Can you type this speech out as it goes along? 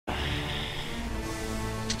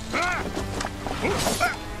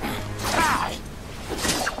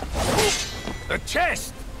The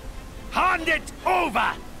chest! Hand it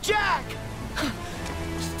over! Jack!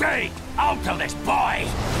 Stay out of this, boy!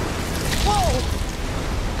 Whoa!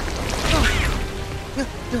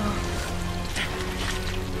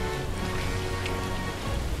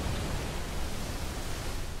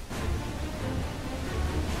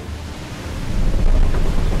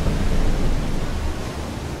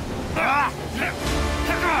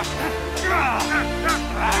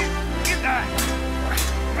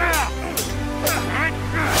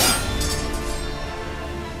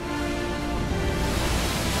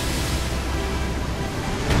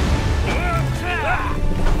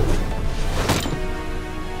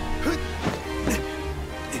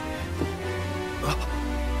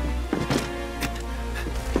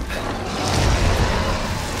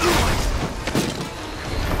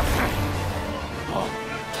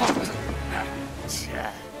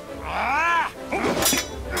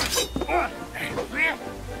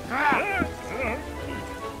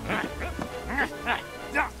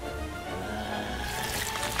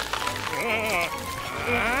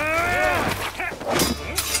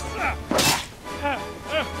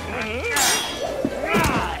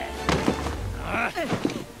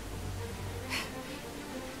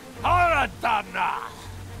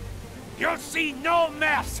 You'll see no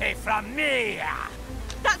mercy from me!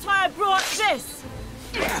 That's why I brought this!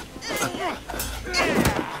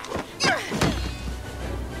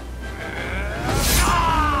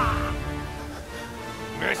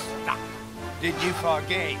 Mister, did you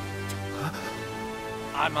forget?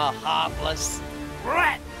 I'm a heartless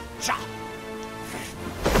wretch!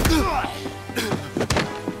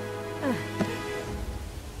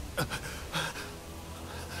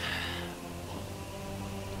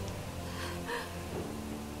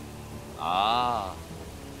 Ah,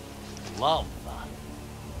 love.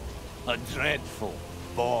 A dreadful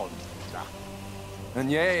bond.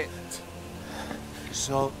 And yet,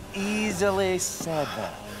 so easily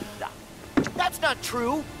severed. That's not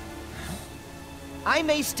true. I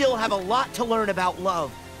may still have a lot to learn about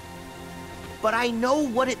love, but I know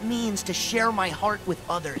what it means to share my heart with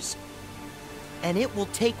others. And it will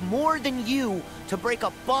take more than you to break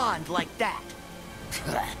a bond like that.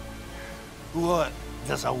 What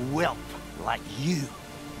does a whelp like you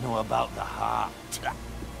know about the heart?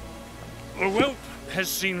 The whelp has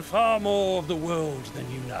seen far more of the world than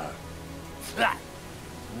you know.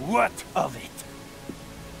 What of it?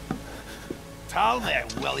 Tell me,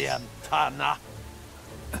 William Turner.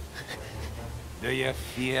 Do you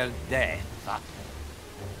fear death?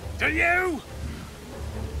 Do you?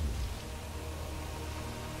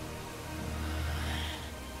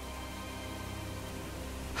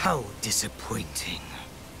 How disappointing.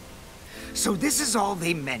 So this is all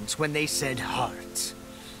they meant when they said heart.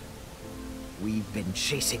 We've been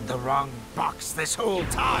chasing the wrong box this whole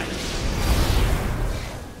time.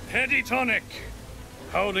 Petty tonic.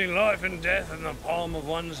 Holding life and death in the palm of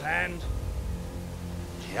one's hand.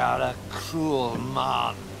 You're a cruel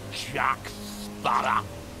man, Jack Sparrow.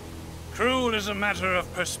 Cruel is a matter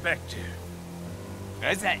of perspective.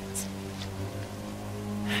 Is it?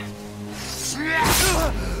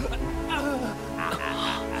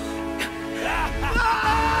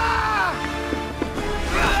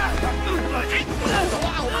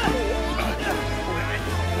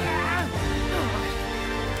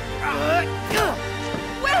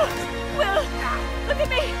 Will! Will! Look at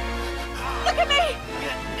me! Look at me!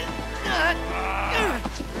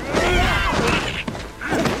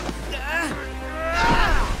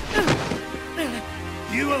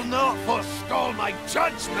 You will not forestall my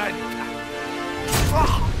judgment!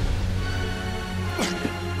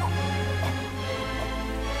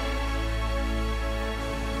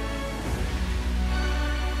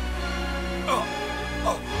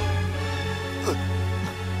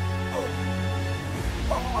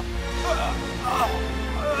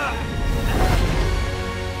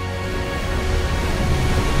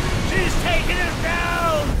 She's taking us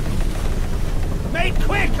down! Make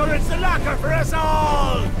quick or it's the locker for us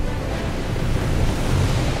all!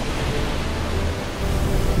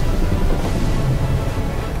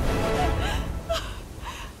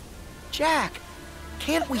 Jack,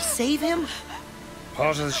 can't we save him?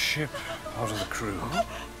 Part of the ship, part of the crew.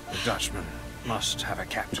 The Dutchman must have a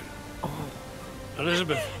captain.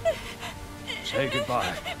 Elizabeth, say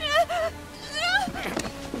goodbye.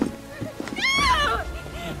 No!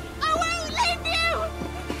 I won't leave you!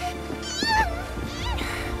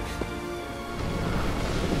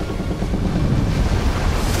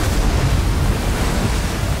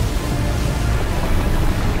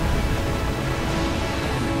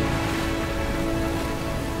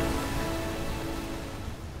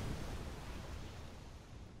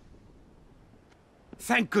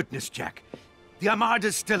 Thank goodness, Jack. The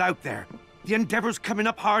Armada's still out there. The Endeavor's coming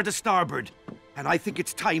up hard to starboard. And I think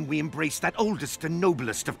it's time we embrace that oldest and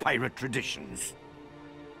noblest of pirate traditions.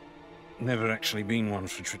 Never actually been one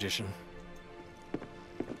for tradition.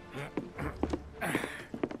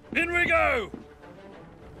 In we go!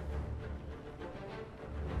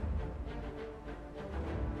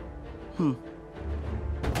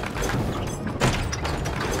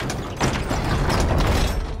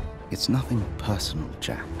 It's nothing personal,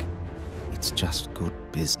 Jack. It's just good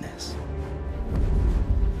business.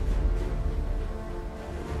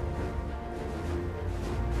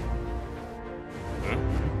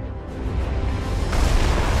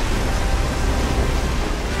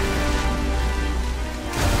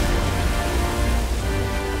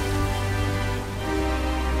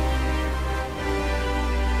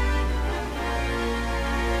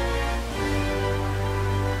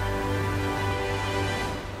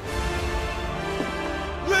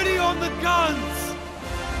 Ready on the guns!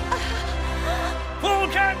 Full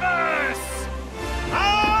canvas!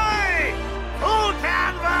 Aye! Full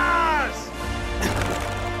canvas!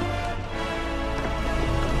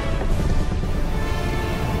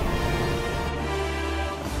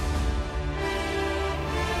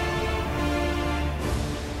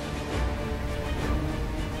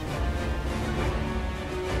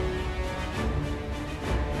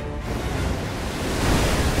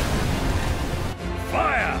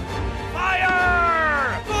 Fire!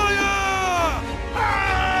 Fire! Fire!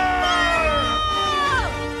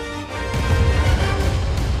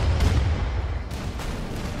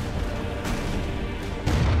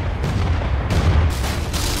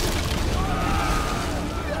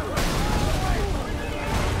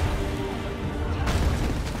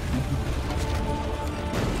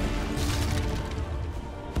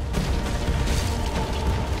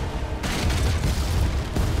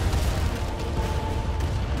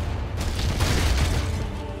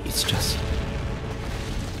 It's just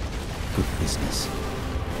good business.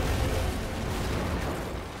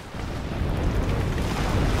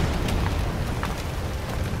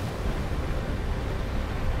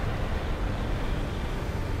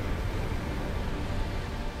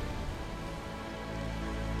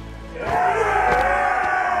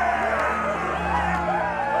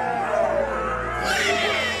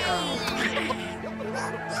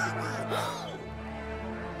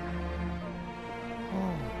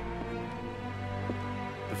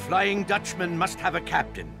 The Flying Dutchman must have a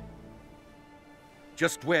captain.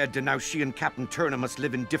 Just wed, and now she and Captain Turner must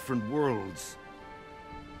live in different worlds.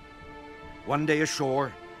 One day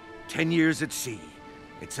ashore, 10 years at sea.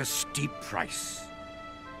 It's a steep price.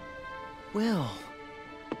 Will.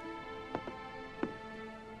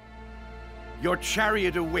 Your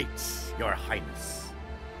chariot awaits, Your Highness.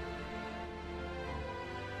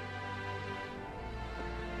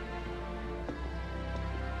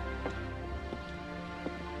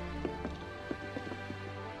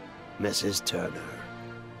 Mrs. Turner.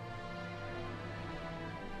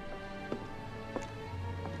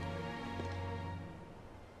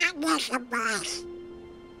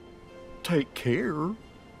 Take care.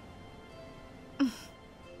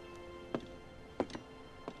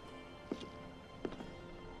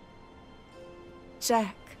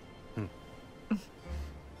 Jack.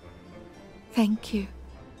 Thank you.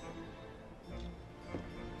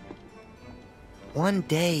 One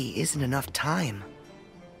day isn't enough time.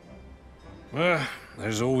 Well,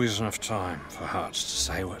 there's always enough time for hearts to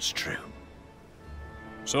say what's true.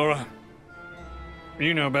 Sora,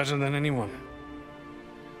 you know better than anyone.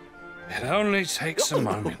 It only takes a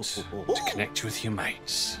moment to connect with your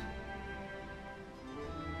mates.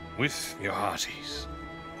 With your hearties.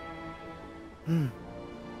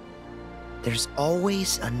 There's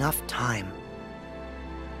always enough time.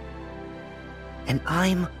 And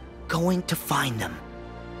I'm going to find them.